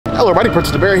Hello everybody,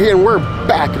 Princess the Bear here, and we're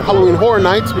back at Halloween Horror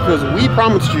Nights because we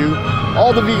promised you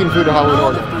all the vegan food at Halloween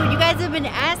Horror Nights. You guys have been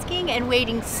asking and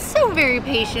waiting so very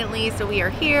patiently, so we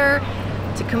are here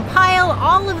to compile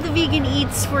all of the vegan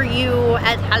eats for you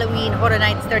at Halloween Horror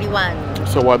Nights 31.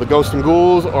 So while the ghosts and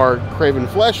ghouls are craving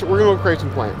flesh, we're going to crave some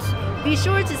plants. Be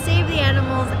sure to save the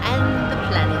animals and the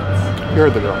planet. You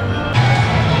heard the girl.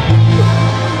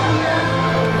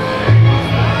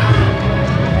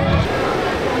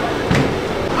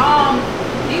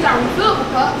 These are refillable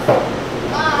cups.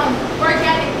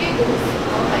 Organic pickles.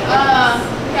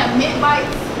 We have mint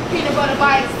bites, peanut butter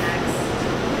bites,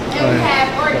 and we have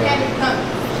organic nuts.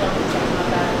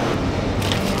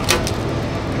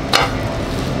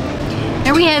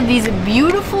 Here we have these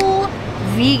beautiful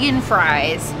vegan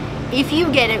fries. If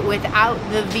you get it without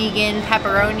the vegan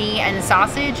pepperoni and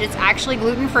sausage, it's actually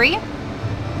gluten-free.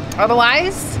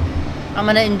 Otherwise, I'm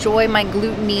gonna enjoy my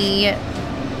gluten-y,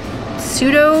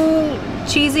 pseudo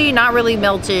cheesy, not really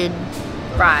melted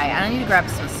fry. I need to grab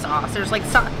some sauce. There's like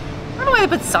sauce. I don't know why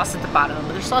they put sauce at the bottom,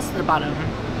 but there's sauce at the bottom.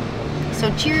 So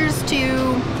cheers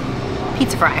to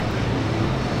pizza fry.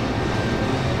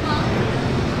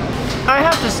 I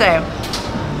have to say,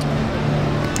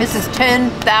 this is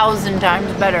 10,000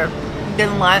 times better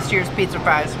than last year's pizza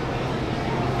fries.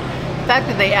 The fact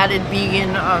that they added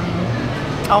vegan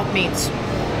elk meats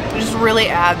just really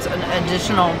adds an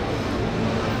additional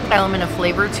element of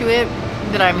flavor to it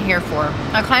that I'm here for.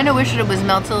 I kind of wish it was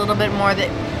melted a little bit more. That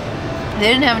they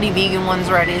didn't have any vegan ones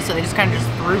ready, so they just kind of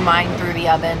just threw mine through the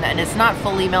oven, and it's not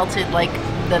fully melted like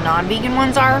the non-vegan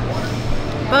ones are,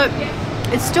 but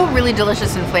it's still really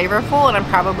delicious and flavorful, and I'm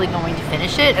probably going to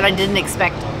finish it, and I didn't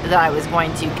expect that I was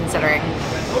going to, considering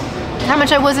how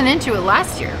much I wasn't into it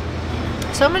last year.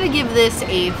 So I'm going to give this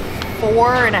a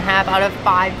 4.5 out of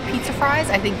 5 pizza fries.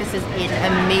 I think this is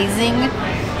an amazing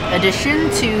addition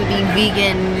to the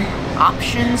vegan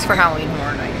options for Halloween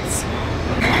Horror Nights.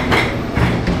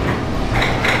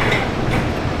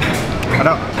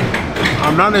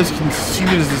 I'm not as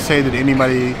conceited as to say that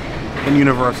anybody in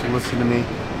Universal listen to me.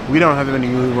 We don't have any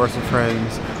Universal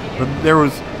friends, but there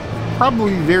was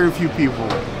probably very few people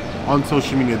on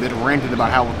social media that ranted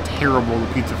about how terrible the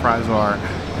pizza fries are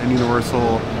in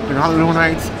Universal during Halloween Horror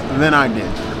Nights than I did.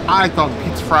 I thought the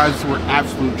pizza fries were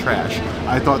absolute trash.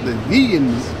 I thought the vegan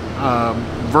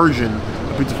version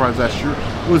of pizza fries last year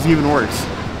was even worse.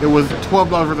 It was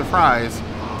 $12 worth of fries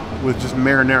with just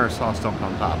marinara sauce dumped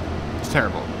on top. It's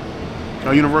terrible.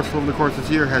 Now, Universal over the course of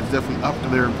this year has definitely upped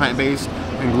their plant-based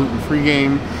and gluten-free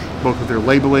game, both with their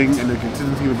labeling and their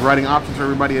consistency with writing options for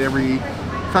everybody at every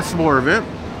festival or event.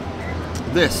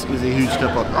 This is a huge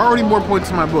step up. Already more points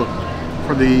in my book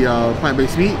for the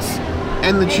plant-based meats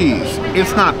and the cheese.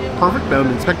 It's not perfect, but I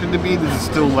don't expect it to be. This is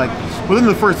still like within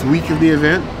the first week of the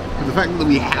event. But the fact that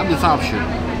we have this option,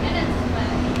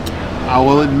 I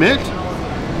will admit,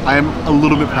 I am a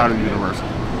little bit proud of Universal.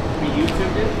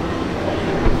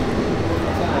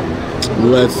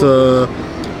 Let's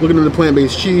look into the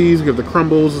plant-based cheese. We have the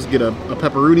crumbles. Let's get a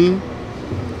pepperoni.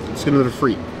 Let's get another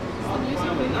free.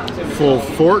 Full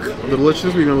fork,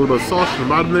 delicious. We got a little bit of sauce on the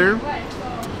bottom there.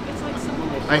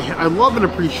 I love and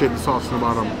appreciate the sauce on the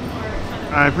bottom.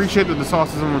 I appreciate that the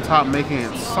sauce is on the top, making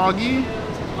it soggy,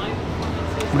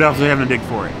 but also having to dig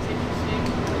for it.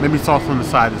 Maybe sauce on the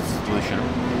side is delicious.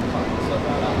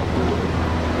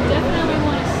 Definitely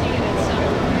want to see it at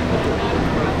some.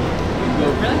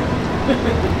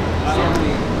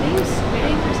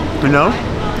 You know,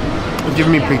 it's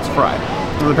giving me pizza fry.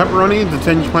 And the pepperoni, the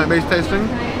tinge plant-based tasting.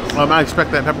 I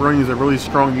expect that pepperoni is a really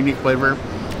strong, unique flavor.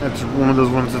 It's one of those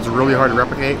ones that's really hard to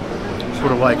replicate.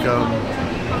 Sort of like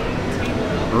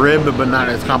rib, but not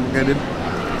as complicated.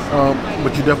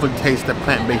 But you definitely taste the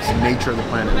plant-based nature of the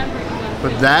planet.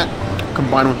 But that,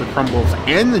 combined with the crumbles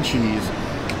and the cheese,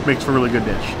 makes for a really good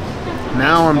dish.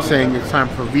 Now I'm saying it's time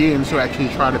for vegans to actually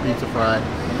try the pizza fry.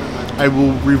 I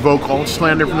will revoke all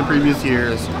slander from the previous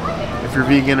years. If you're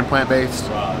vegan and plant-based,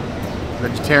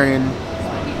 vegetarian,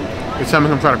 it's time to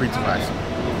come try the pizza fries.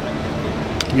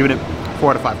 Giving it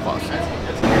 4 out of 5 plus.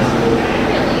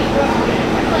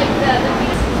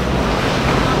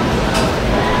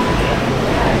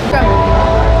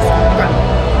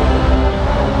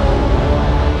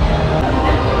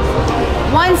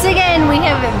 Once again, we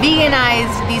have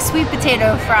veganized these sweet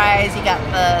potato fries. You got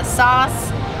the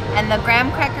sauce and the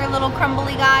graham cracker little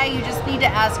crumbly guy. You just need to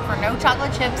ask for no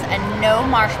chocolate chips and no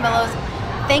marshmallows.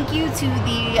 Thank you to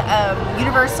the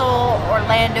Universal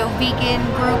Orlando Vegan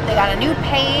group. They got a new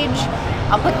page.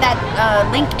 I'll put that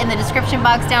link in the description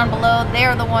box down below.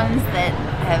 They're the ones that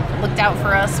have looked out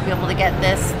for us to be able to get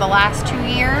this the last 2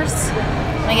 years.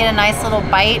 I get a nice little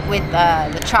bite with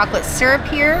the chocolate syrup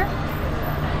here.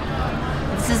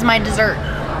 This is my dessert.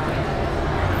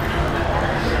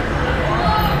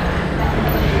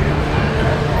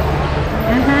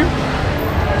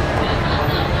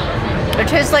 It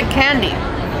tastes like candy,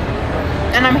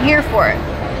 and I'm here for it.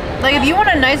 Like, if you want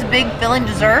a nice big filling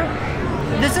dessert,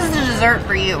 this is the dessert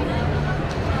for you.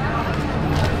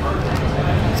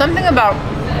 Something about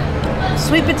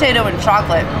sweet potato and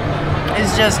chocolate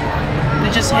is just,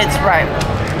 it just hits right.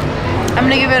 I'm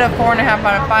gonna give it a 4.5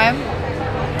 out of 5.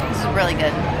 This is really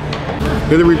good.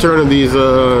 Here's the return of these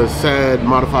sad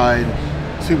modified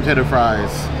sweet potato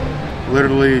fries.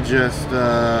 Literally just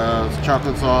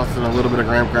chocolate sauce and a little bit of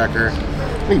graham cracker. I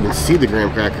don't even see the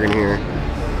graham cracker in here.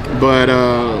 But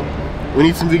we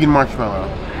need some vegan marshmallow.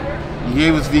 You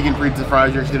gave us vegan pizza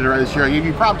fries. You actually did it right this year. I give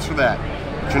you props for that.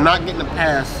 But you're not getting a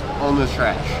pass on this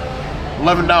trash.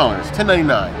 $11,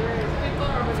 $10.99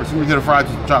 for sweet potato fries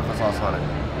with chocolate sauce on it.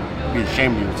 Be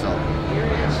ashamed of yourself.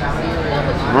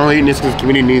 We're only eating this because the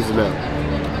community needs to know.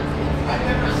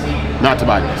 Not to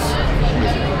buy this.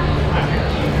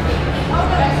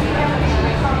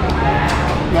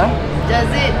 No? Does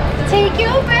it take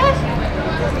your breath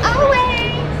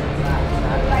away?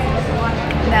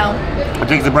 No. It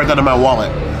takes the breath out of my wallet.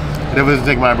 It doesn't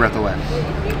take my breath away.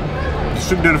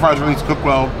 Sweet potato fries really cook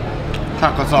well.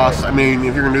 Chocolate sauce. I mean,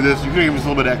 if you're gonna do this, you can give us a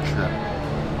little bit extra.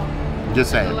 Just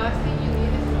saying.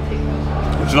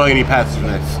 Which is all you need passes for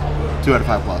this. 2 out of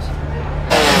 5 plus.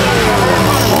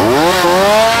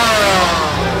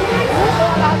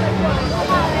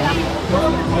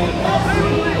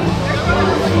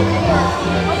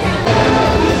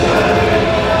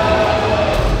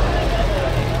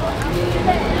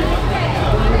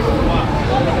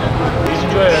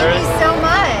 Thank you so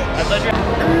much. My pleasure.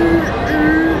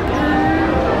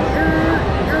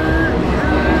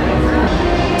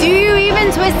 Do you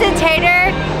even twisted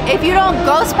tater if you don't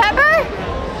ghost pepper?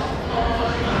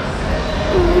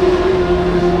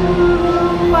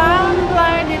 Ooh, I'm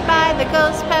blinded by the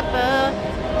ghost pepper.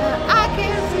 I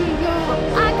can see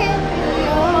I can feel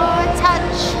your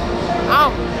touch. Oh.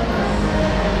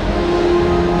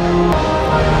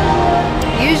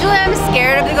 Usually I'm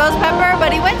scared of the ghost pepper,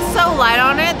 but he went so light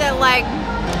on it that, like,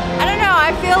 I don't know,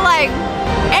 I feel like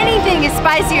anything is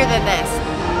spicier than this.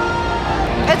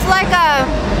 It's like a,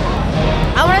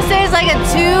 I want to say it's like a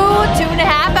 2.5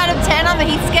 out of 10 on the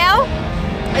heat scale.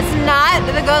 It's not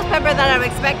the ghost pepper that I'm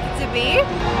expected to be.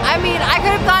 I mean, I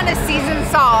could have gone to seasoned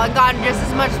salt and gotten just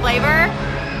as much flavor.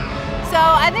 So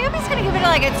I think I'm just gonna give it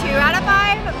like a 2 out of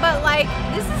 5, but like,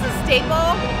 this is a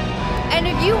staple. And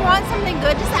if you want something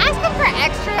good, just ask them for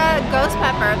extra ghost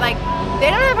pepper. Like, they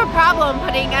don't have a problem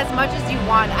putting as much as you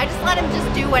want. I just let him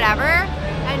just do whatever,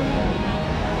 and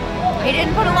he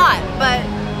didn't put a lot. But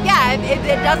yeah, if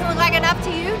it doesn't look like enough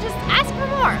to you, just ask for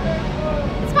more.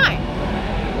 It's fine.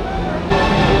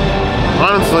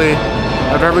 Honestly,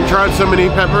 I've ever tried so many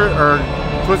pepper or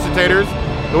twisted taters,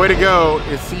 the way to go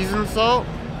is seasoned salt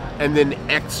and then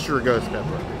extra ghost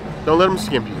pepper. Don't let them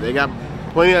skimp you. They got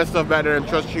plenty of that stuff back there, and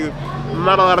trust you,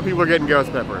 not a lot of people are getting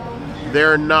ghost pepper.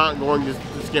 They're not going to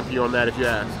skimp you on that if you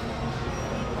ask.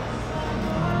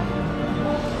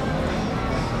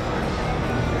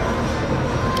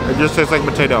 It just tastes like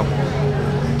potato.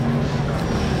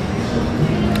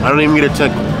 I don't even get a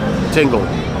tingle.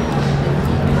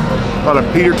 Not a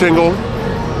Peter tingle.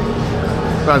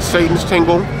 Not a Satan's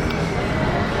tingle.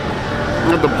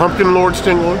 Not the Pumpkin Lord's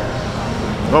tingle.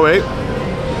 Oh wait.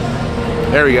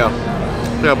 There we go.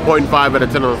 Yeah, 0.5 out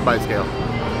of 10 on the spice scale.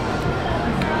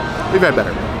 We've had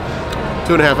better.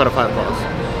 2.5 out of 5 plus.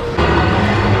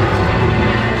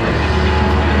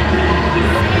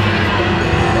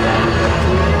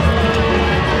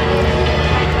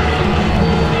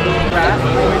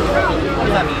 What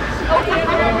does that mean?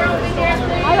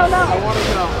 I don't know. I want to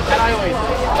know. And I always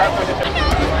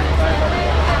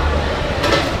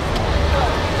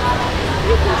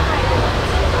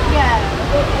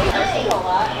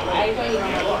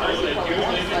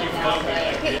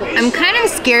I'm kind of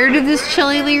scared of this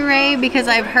chili Ray because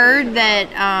I've heard that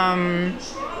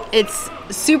it's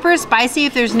super spicy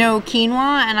if there's no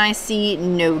quinoa, and I see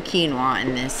no quinoa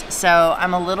in this. So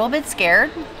I'm a little bit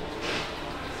scared.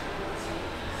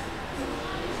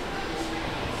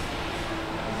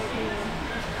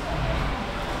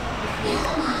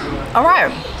 All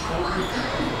right.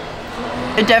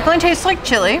 It definitely tastes like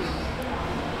chili.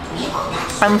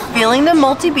 I'm feeling the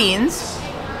multi-beans.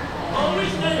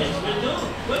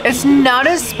 It's not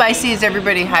as spicy as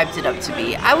everybody hyped it up to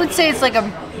be. I would say it's like a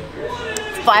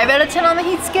 5 out of 10 on the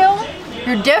heat scale.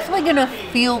 You're definitely gonna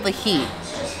feel the heat,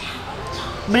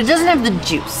 but it doesn't have the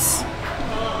juice.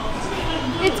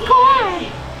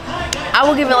 I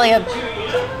will give it like a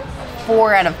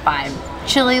 4 out of 5.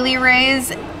 Chili Lee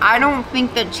Ray's, I don't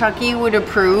think that Chucky would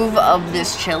approve of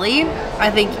this chili.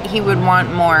 I think he would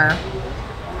want more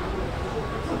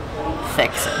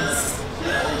fixins.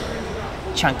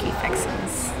 Chunky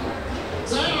fixins.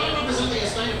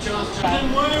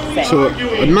 So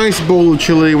a nice bowl of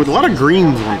chili with a lot of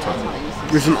greens on top.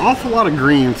 There's an awful lot of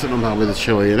greens sitting on top of this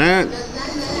chili. And that,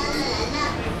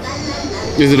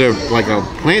 is it like a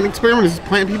plant experiment? Is this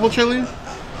plant people chili?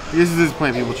 This is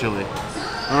plant people chili.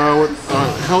 With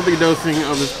a healthy dosing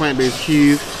of this plant-based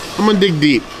cheese. I'm gonna dig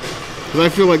deep because I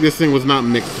feel like this thing was not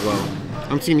mixed well.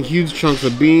 I'm seeing huge chunks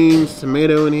of beans,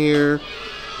 tomato in here,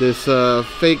 this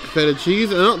fake feta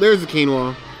cheese, and oh, there's the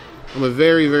quinoa on the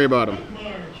very, very bottom.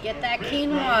 Get that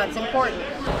quinoa, it's important.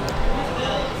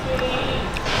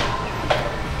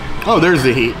 Oh, there's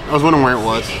the heat. I was wondering where it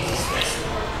was.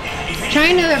 Try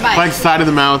another bite. Like side of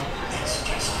the mouth.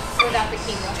 Without the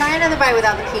quinoa. Try another bite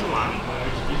without the quinoa.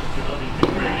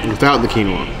 Without the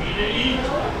quinoa.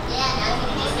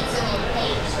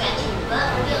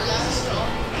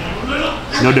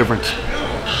 No difference.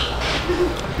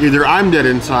 Either I'm dead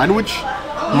inside, which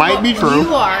might be true.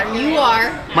 You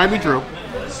are. Might be true.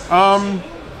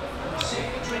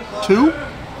 2?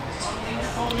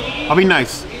 I'll be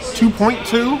nice.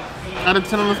 2.2 out of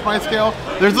 10 on the spice scale.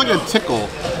 There's like a tickle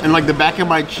in like the back of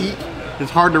my cheek.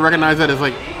 It's hard to recognize that as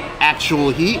like actual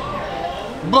heat,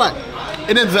 but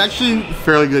it is actually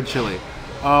fairly good chili.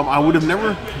 I would have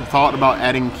never thought about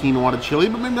adding quinoa to chili,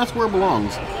 but maybe that's where it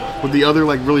belongs. With the other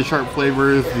like really sharp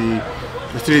flavors, the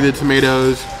acidity of the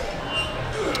tomatoes,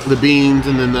 the beans,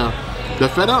 and then the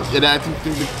feta, it actually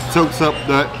soaks up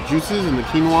the juices, and the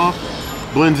quinoa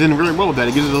blends in really well with that.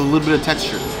 It gives it a little bit of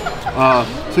texture.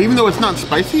 So even though it's not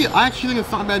spicy, I actually think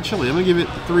it's not bad chili. I'm gonna give it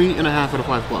 3.5 out of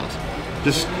 5 plus.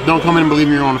 Just don't come in and believe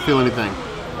me, you don't want to feel anything.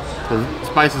 The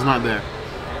spice is not there.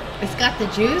 It's got the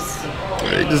juice?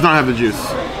 It does not have the juice.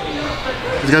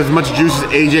 It's got as much juice as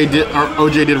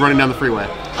OJ did running down the freeway.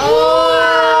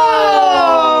 Oh!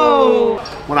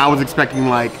 When I was expecting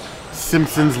like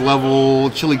Simpsons level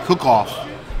chili cook-off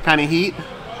kind of heat.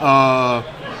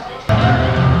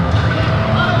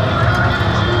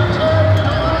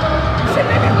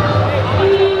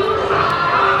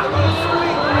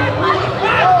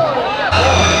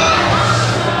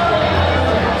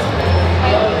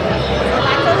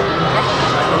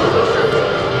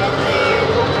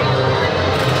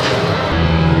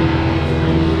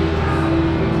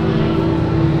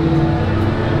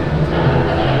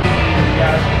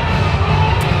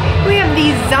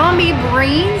 Zombie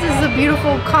brains. This is a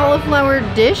beautiful cauliflower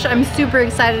dish. I'm super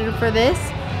excited for this.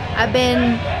 I've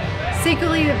been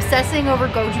secretly obsessing over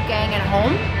gochujang at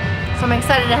home, so I'm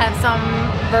excited to have some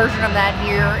version of that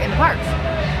here in the parks.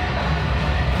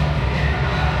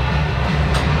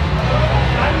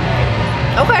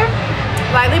 Okay,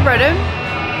 lightly breaded,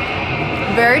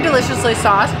 very deliciously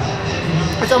sauced.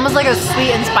 It's almost like a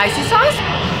sweet and spicy sauce.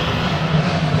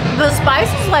 The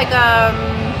spice is like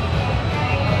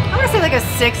I'm gonna say like a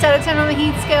 6 out of 10 on the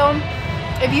heat scale.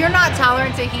 If you're not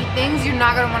tolerant to heat things, you're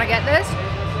not gonna wanna get this.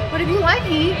 But if you like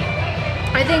heat,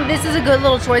 I think this is a good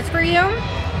little choice for you.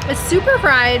 It's super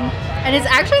fried, and it's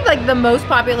actually like the most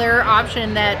popular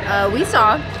option that we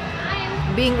saw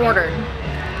being ordered.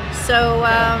 So,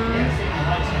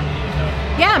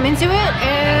 yeah, I'm into it,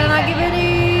 and I give it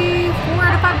a 4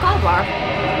 out of 5 cauliflower.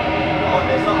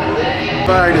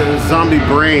 Fried zombie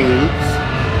brains.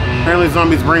 Apparently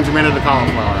zombies' brains are made out of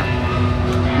cauliflower.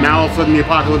 Now all of a sudden the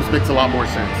apocalypse makes a lot more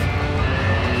sense.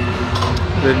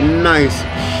 The nice,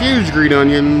 huge green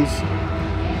onions,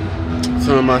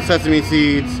 some sesame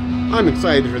seeds. I'm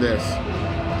excited for this.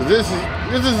 This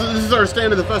is our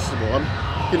stand at the festival. I'm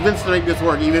convinced to make this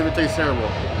work, even if it tastes terrible.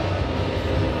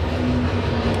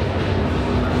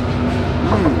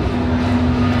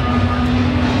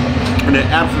 And it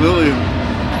absolutely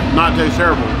not taste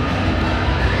terrible.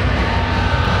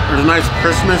 There's a nice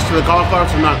crispness to the cauliflower,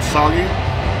 so not soggy.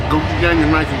 Gochujang is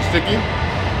nice and sticky.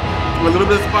 A little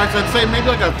bit of spice, I'd say maybe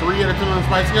like a 3 out of 10 on the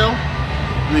spice scale.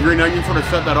 And the green onion sort of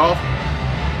set that off.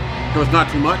 So it's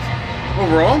not too much.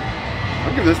 Overall,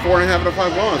 I'll give this 4.5 out of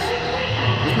 5 claws.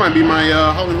 This might be my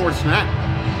Hollywood snack.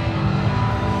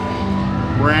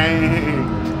 Brain.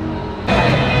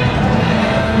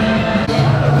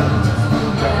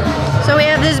 So we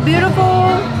have this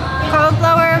beautiful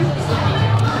cauliflower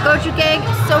gochujang.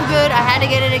 It's so good. I had to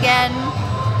get it again.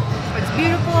 It's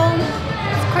beautiful.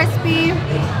 It's crispy.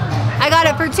 I got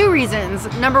it for 2 reasons.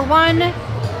 Number 1,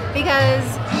 because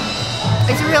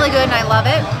it's really good and I love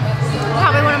it.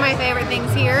 Probably one of my favorite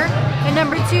things here. And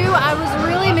number 2, I was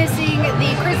really missing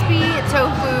the crispy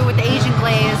tofu with the Asian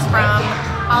glaze from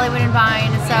Hollywood and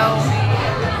Vine. So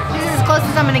this is as close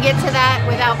as I'm gonna get to that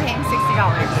without paying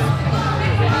 $60.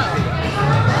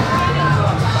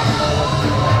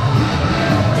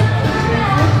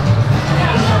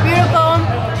 Beautiful,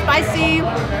 spicy,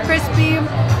 crispy.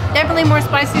 Definitely more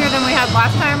spicier than we had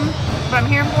last time, but I'm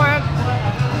here for it.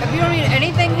 If you don't eat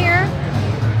anything here,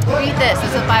 eat this.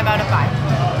 It's a 5 out of 5.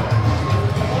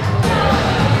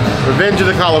 Revenge of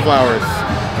the cauliflowers.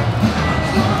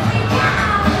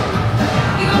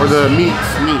 Or the meats.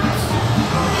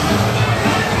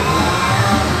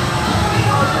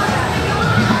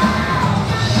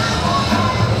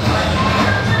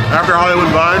 After Hollywood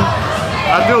Vine,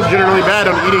 I feel generally bad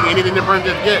on eating anything the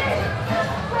princess gets.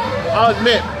 I'll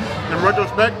admit, in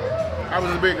retrospect, I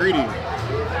was a bit greedy.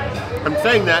 I'm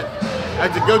saying that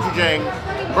as the gochujang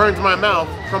burns my mouth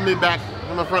from the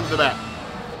front to the back.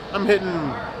 I'm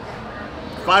hitting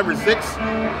 5 or 6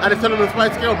 out of 10 on the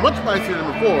spice scale, much spicier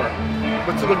than before,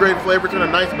 but still a great flavor. It's got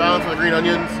a nice balance of the green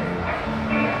onions.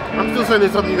 I'm still saying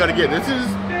there's something you gotta get. This is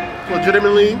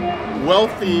legitimately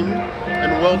well-themed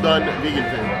and well-done vegan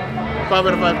food. 5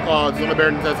 out of 5 claws on the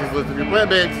Bare Necessities list. If you're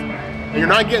plant-based and you're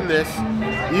not getting this,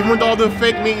 even with all the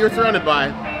fake meat you're surrounded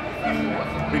by,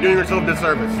 you're doing yourself a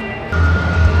disservice.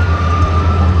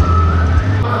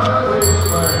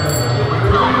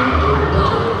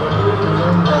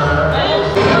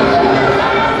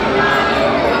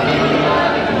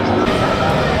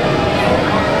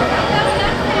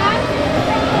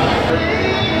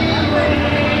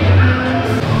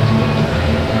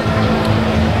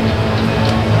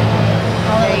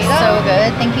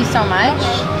 Good. Thank you so much.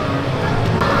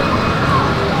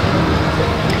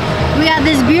 We got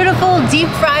this beautiful deep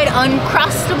fried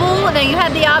Uncrustable. Now you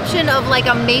had the option of like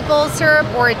a maple syrup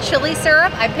or a chili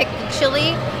syrup. I picked the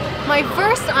chili. My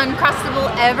first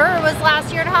Uncrustable ever was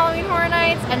last year at Halloween Horror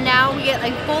Nights, and now we get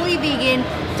like fully vegan,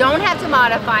 don't have to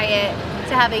modify it,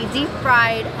 to have a deep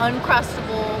fried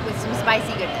Uncrustable with some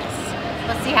spicy goodness.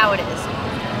 Let's see how it is.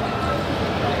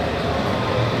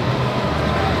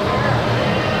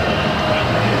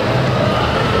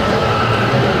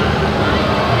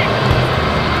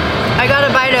 I got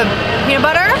a bite of peanut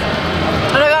butter,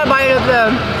 and I got a bite of the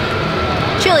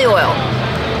chili oil.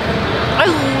 I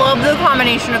love the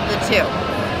combination of the two.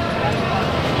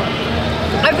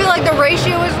 I feel like the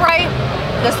ratio is right,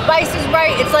 the spice is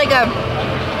right. It's like a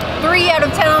 3 out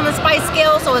of 10 on the spice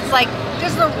scale, so it's like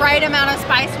just the right amount of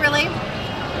spice really.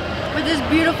 With this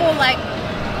beautiful like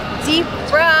deep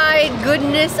fried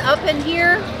goodness up in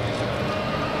here.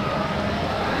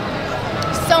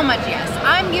 So much yes.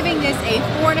 I'm giving this a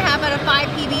 4.5 out of 5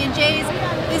 PB&Js.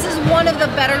 This is one of the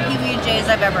better PB&Js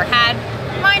I've ever had.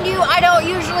 Mind you, I don't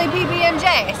usually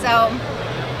PB&J, so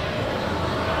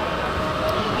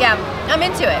yeah, I'm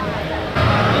into it.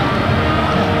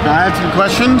 I had some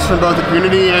questions from both the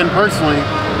community and personally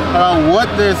about what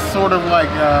this sort of like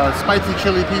spicy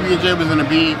chili PB&J was going to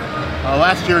be.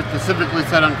 Last year it specifically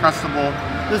said Uncrustable.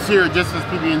 This year it just says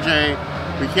PB&J.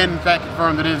 We can in fact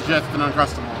confirm that it is just an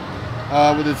Uncrustable.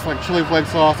 With its like chili flake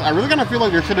sauce. I really kind of feel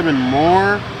like there should have been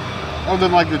more other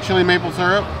than like the chili maple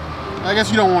syrup. I guess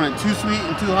you don't want it too sweet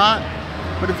and too hot,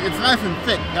 but it's nice and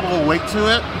thick. Got a little weight to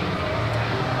it.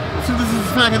 Let's see if this is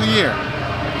the snack of the year.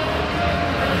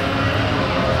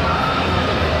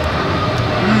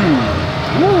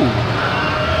 Ooh.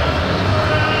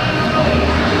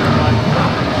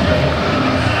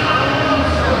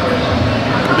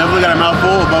 I definitely got a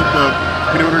mouthful of both the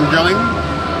peanut butter and jelly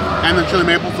and the chili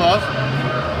maple sauce.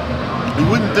 You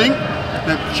wouldn't think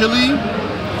that chili,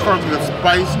 as far as like a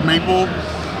spiced maple,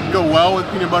 would go well with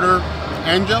peanut butter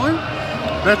and jelly.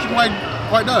 But actually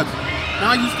quite does.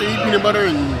 Now I used to eat peanut butter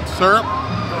and syrup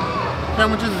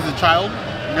sandwiches as a child.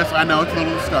 I guess I know it's a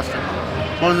little disgusting.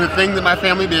 But it was a thing that my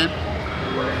family did.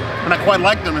 And I quite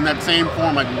liked them in that same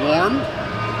form, like warm.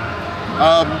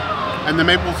 And the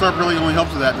maple syrup really only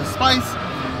helps with that. The spice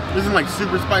isn't like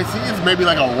super spicy. It's maybe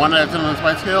like a 1 out of 10 on the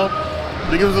spice scale.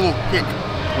 But it gives a little kick,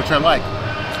 which I like.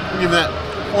 I'll give that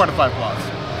 4 out of 5 claws.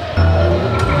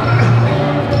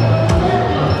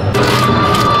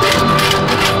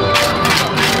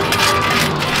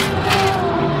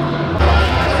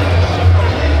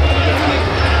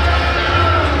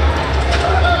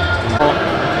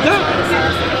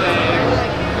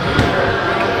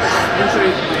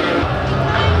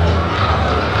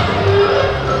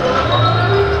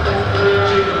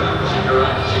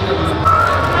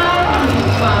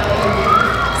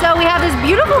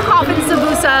 Beautiful Coffin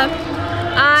Sambusa.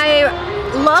 I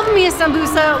love me a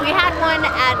Sambusa. We had one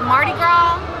at Mardi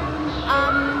Gras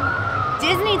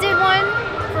Disney did one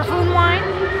for Food and Wine,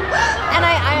 and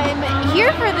I'm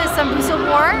here for the Sambusa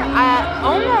War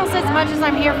almost as much as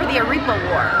I'm here for the Arepa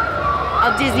War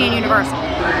of Disney and Universal.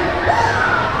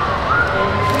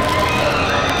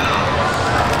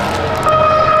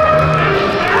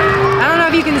 I don't know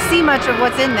if you can see much of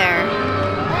what's in there.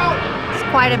 It's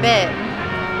quite a bit.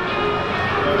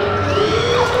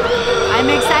 I'm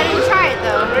excited to try it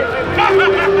though.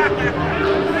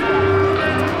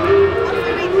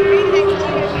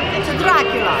 It's a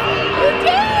Dracula.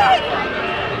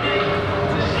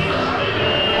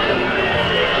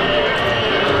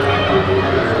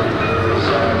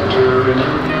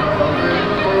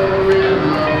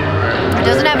 It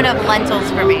doesn't have enough lentils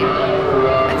for me.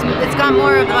 It's got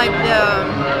more of like the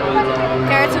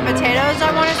carrots and potatoes,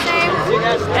 I want to say,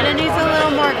 and it needs a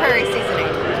little more curry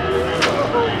seasoning.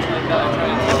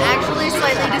 I'm actually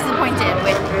slightly disappointed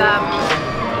with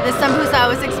the sambusa. I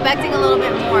was expecting a little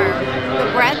bit more. The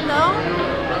bread though,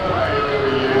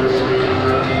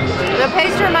 the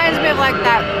paste reminds me of like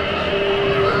that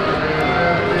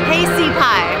pasty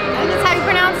pie. I think that's how you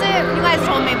pronounce it. You guys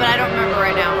told me, but I don't remember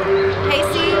right now.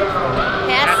 Pasty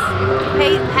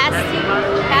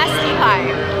pie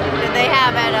that they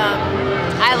have at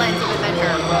Islands of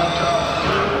Adventure.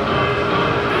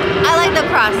 I like the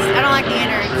crust. I don't like the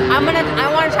innards. I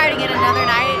want to try to get another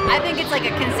night. I think it's like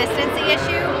a consistency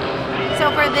issue. So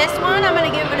for this one, I'm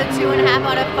gonna give it a 2.5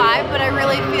 out of 5. But I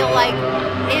really feel like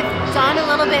if done a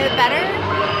little bit better,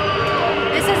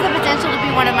 this has the potential to be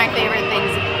one of my favorite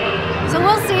things. So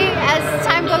we'll see as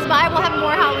time goes by. We'll have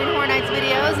more Halloween Horror Nights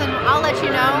videos, and I'll let you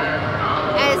know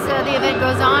as the event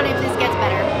goes on if this gets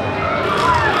better.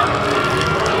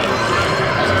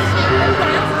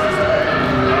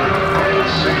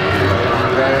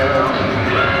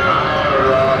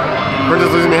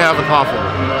 Princess leaves me half a coffin.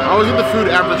 I always get the food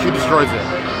after she destroys it.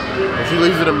 And she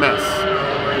leaves it a mess.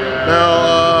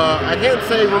 Now, I can't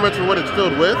say very much of what it's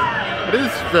filled with, but it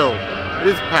is filled. It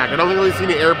is packed. I don't really see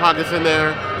any air pockets in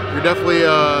there. You're definitely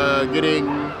getting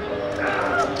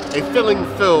a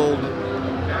filling-filled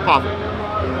coffin.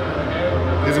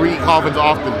 Because we eat coffins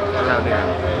often around here.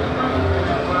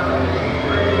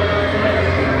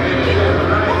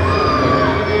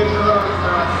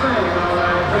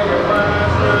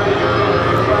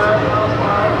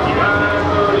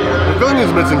 The filling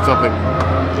is missing something.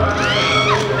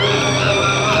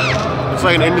 It's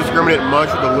like an indiscriminate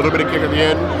mush with a little bit of kick at the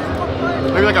end.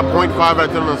 Maybe like a 0.5 out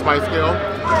of 10 on the spice scale.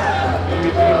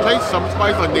 You can taste some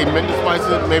spice, like they meant to spice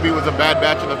it. Maybe it was a bad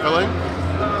batch of the filling.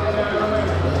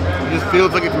 It just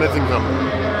feels like it's missing something.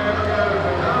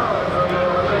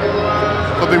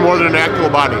 Something more than an actual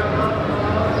body.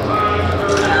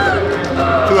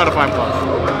 2 out of 5 plus.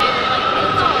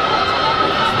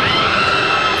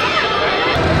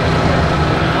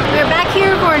 We're back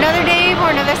here for another day for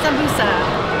another sambusa.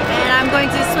 And I'm going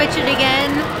to switch it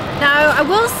again. Now, I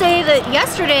will say that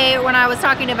yesterday when I was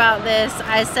talking about this,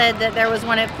 I said that there was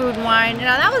one at Food and Wine.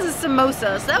 Now, that was a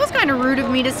samosa, so that was kind of rude of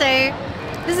me to say.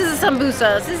 This is a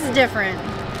sambusa, so this is different.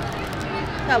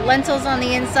 Got lentils on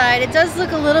the inside. It does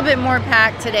look a little bit more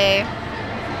packed today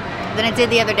than it did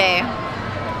the other day.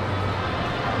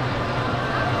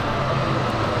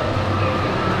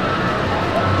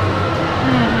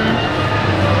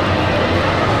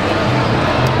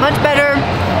 Much better,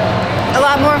 a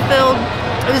lot more filled.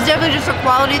 It was definitely just a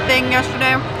quality thing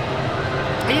yesterday.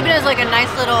 It even has like a nice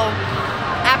little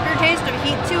aftertaste of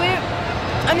heat to it.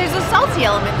 And there's a salty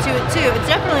element to it too. It's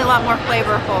definitely a lot more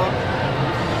flavorful.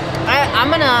 I'm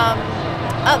gonna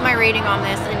up my rating on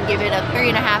this and give it a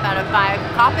 3.5 out of 5.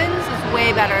 Coffins is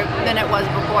way better than it was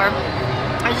before.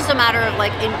 It's just a matter of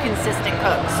like inconsistent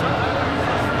cooks.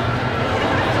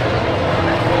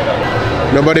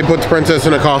 Nobody puts Princess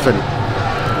in a coffin.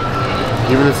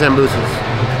 Even the Sambusas.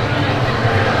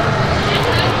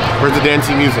 Where's the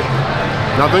dancing music?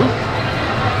 Nothing?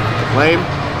 Lame?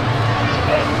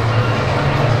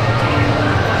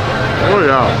 Oh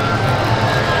yeah.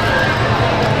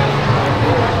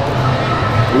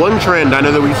 One trend I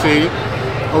know that we see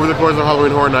over the course of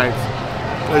Halloween Horror Nights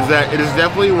is that it is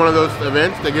definitely one of those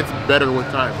events that gets better with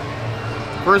time.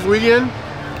 First weekend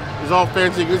is all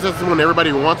fancy. This is when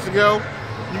everybody wants to go.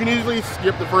 You can easily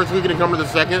skip the first weekend and come to the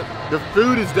second. The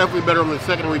food is definitely better on the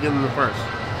second weekend than the first.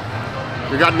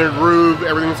 You got in their groove,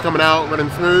 everything's coming out, running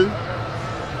smooth.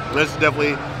 That's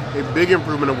definitely a big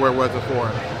improvement of where it was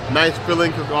before. Nice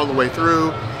filling, cooked all the way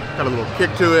through, got a little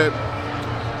kick to it.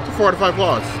 It's a 4 out of 5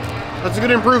 flaws. That's a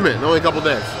good improvement in only a couple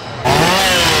days.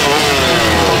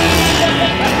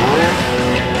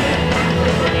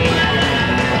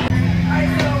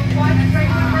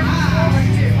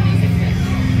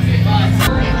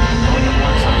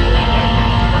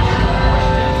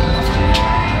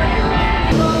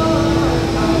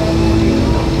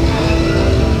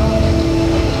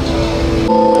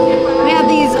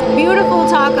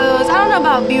 know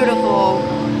about beautiful.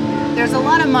 There's a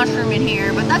lot of mushroom in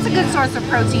here, but that's a good source of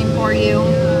protein for you.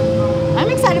 I'm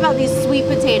excited about these sweet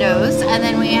potatoes, and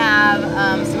then we have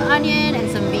some onion and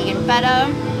some vegan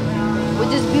feta with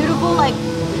this beautiful like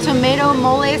tomato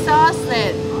mole sauce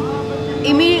that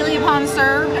immediately upon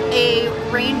served, a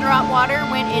raindrop water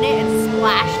went in it and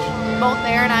splashed both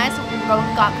Bear and I, so we both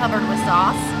got covered with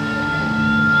sauce.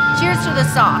 Cheers to the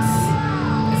sauce.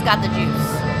 It's got the juice.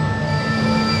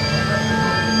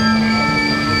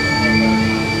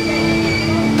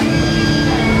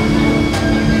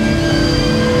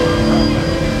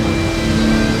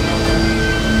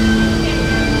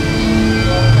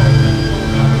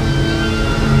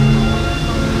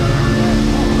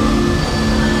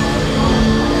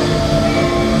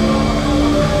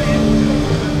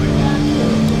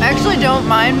 Don't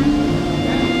mind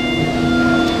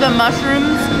the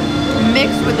mushrooms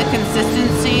mixed with the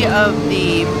consistency of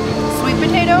the sweet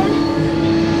potato.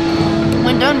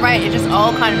 When done right, it just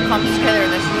all kind of comes together in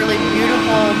this really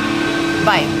beautiful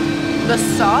bite. The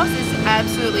sauce is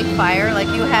absolutely fire. Like,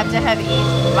 you have to have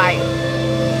each bite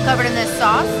covered in this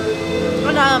sauce.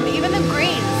 And even the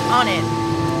greens on it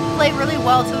play really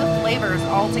well to the flavors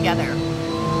all together.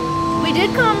 We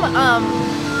did come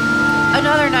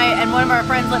another night, and one of our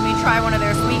friends let me try one of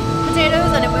their sweet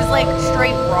potatoes, and it was like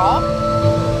straight raw.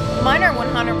 Mine are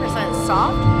 100%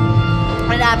 soft.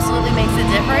 It absolutely makes a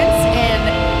difference in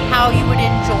how you would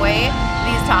enjoy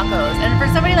these tacos. And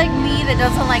for somebody like me that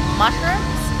doesn't like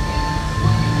mushrooms,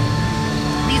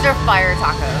 these are fire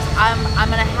tacos.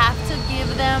 I'm gonna have to give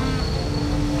them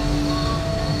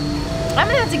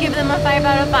a 5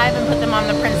 out of 5 and put them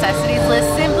on the Princessities list,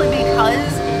 simply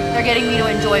because they're getting me to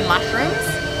enjoy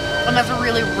mushrooms. And that's a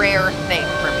really rare thing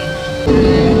for me.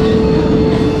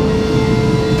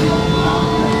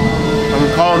 I'm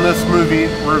calling this movie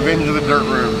Revenge of the Dirt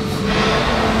Rooms.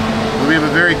 We have a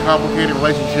very complicated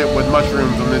relationship with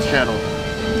mushrooms on this channel.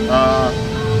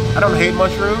 I don't hate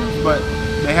mushrooms, but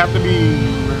they have to be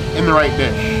in the right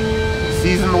dish.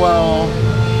 Seasoned well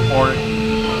or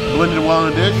blended well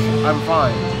in a dish, I'm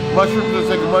fine. Mushrooms for the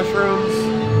sake of mushrooms,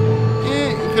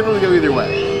 it can really go either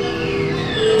way.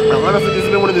 Honestly, this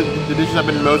has been one of the dishes I've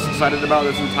been most excited about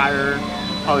this entire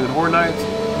Hollywood Horror Nights.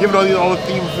 Given all the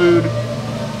theme food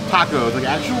tacos, like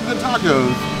actual good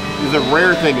tacos, is a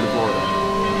rare thing in Florida.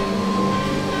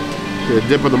 Okay,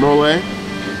 dip of the mole.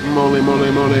 Mole,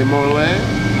 mole, mole, mole. A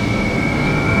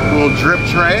little drip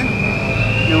tray.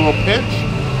 Get a little pinch.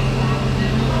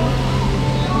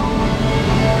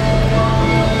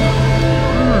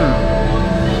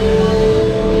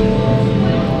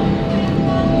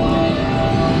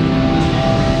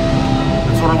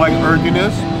 Sort of like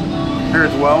earthiness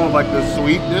pairs well with like the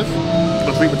sweetness,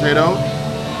 the sweet potato,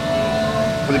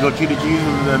 with the gochujang cheese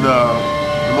and the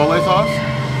mole sauce.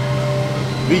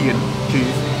 Vegan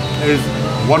cheese is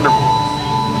wonderful.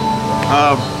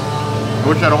 I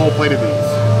wish I had a whole plate of these,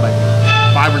 like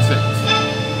 5 or 6.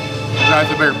 Besides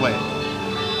the bear plate.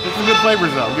 It's some good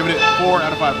flavors though. I'm giving it 4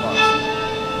 out of 5 bucks.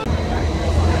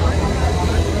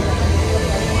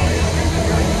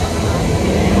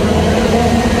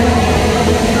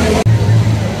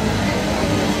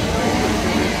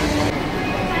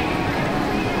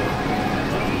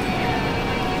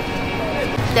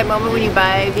 That moment when you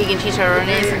buy vegan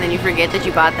chicharrones and then you forget that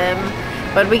you bought them.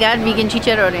 But we got vegan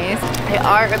chicharrones. They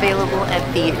are available at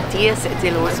the Dias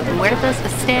de los Muertos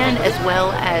stand as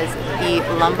well as the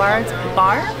Lombards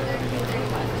bar.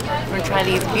 We're gonna try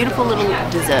these beautiful little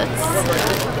desserts.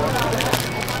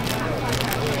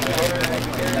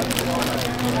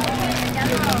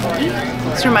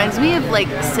 This reminds me of like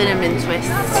cinnamon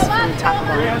twists from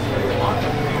Tator.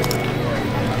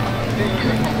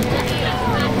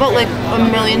 But like a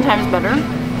million times better.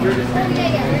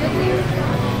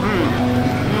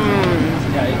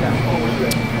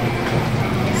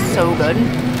 So good.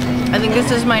 I think this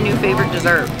is my new favorite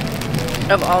dessert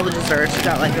of all the desserts. It's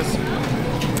got like this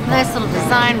nice little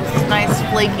design with this nice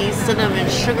flaky cinnamon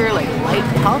sugar like light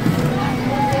puff.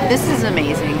 This is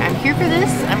amazing. I'm here for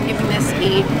this. I'm giving this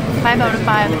a 5 out of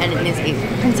 5 and it is a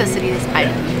Princessities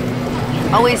item.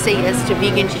 Always say yes to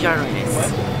vegan chicharrones.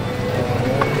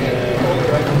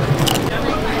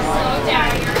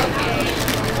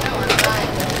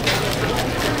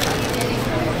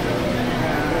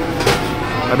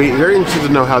 I'd be very interested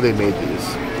to know how they made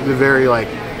these. It's a very like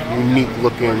unique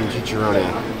looking chicharrone.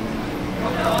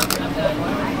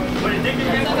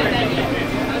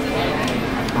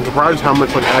 I'm surprised how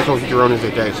much like actual chicharrones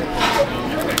they taste.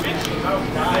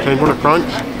 Same kind of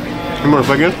crunch. Same kind of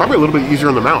flakiness. Probably a little bit easier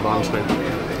in the mouth, honestly.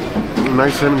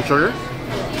 Nice cinnamon sugar.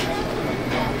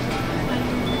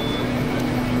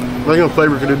 I think the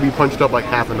flavor could be punched up like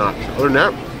half a notch. Other than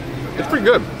that, it's pretty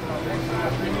good.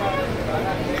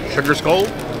 Sugar skull,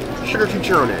 sugar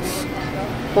chicharrones,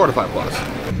 4 to 5 plus.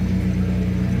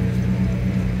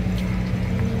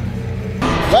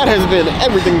 That has been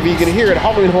everything vegan here at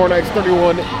Halloween Horror Nights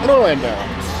 31 in Orlando.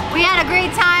 We had a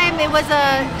great time. It was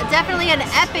definitely an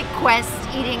epic quest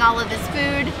eating all of this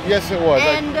food. Yes, it was.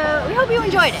 And we hope you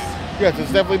enjoyed it. Yes,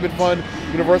 it's definitely been fun.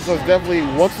 Universal has definitely,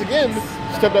 once again,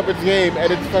 stepped up its game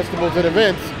at its festivals and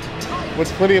events with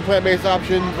plenty of plant-based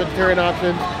options, vegetarian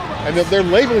options, and their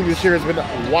labeling this year has been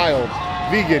wild.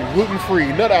 Vegan,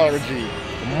 gluten-free, nut allergy.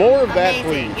 More of that,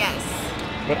 Amazing, please. yes.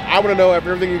 But I want to know,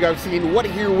 after everything you guys have seen, what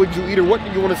here would you eat or what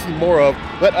do you want to see more of?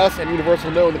 Let us and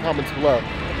Universal know in the comments below.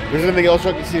 If there's anything else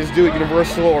you'd like to see us do at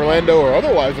Universal, Orlando, or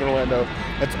otherwise in Orlando,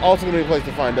 that's also going to be a place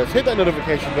to find us. Hit that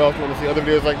notification bell if you want to see other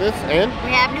videos like this, and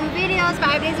we have new videos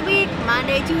 5 days a week,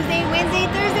 Monday, Tuesday, Wednesday,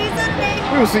 Thursday, Sunday.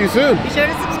 we will see you soon. Be sure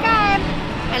to subscribe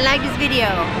and like this video.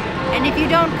 And if you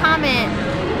don't comment,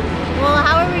 well,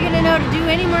 how are we going to know to do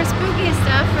any more spooky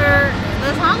stuff for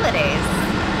those holidays?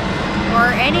 Or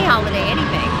any holiday,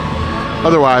 anything.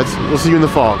 Otherwise, we'll see you in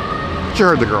the fall. But you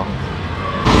heard the girl.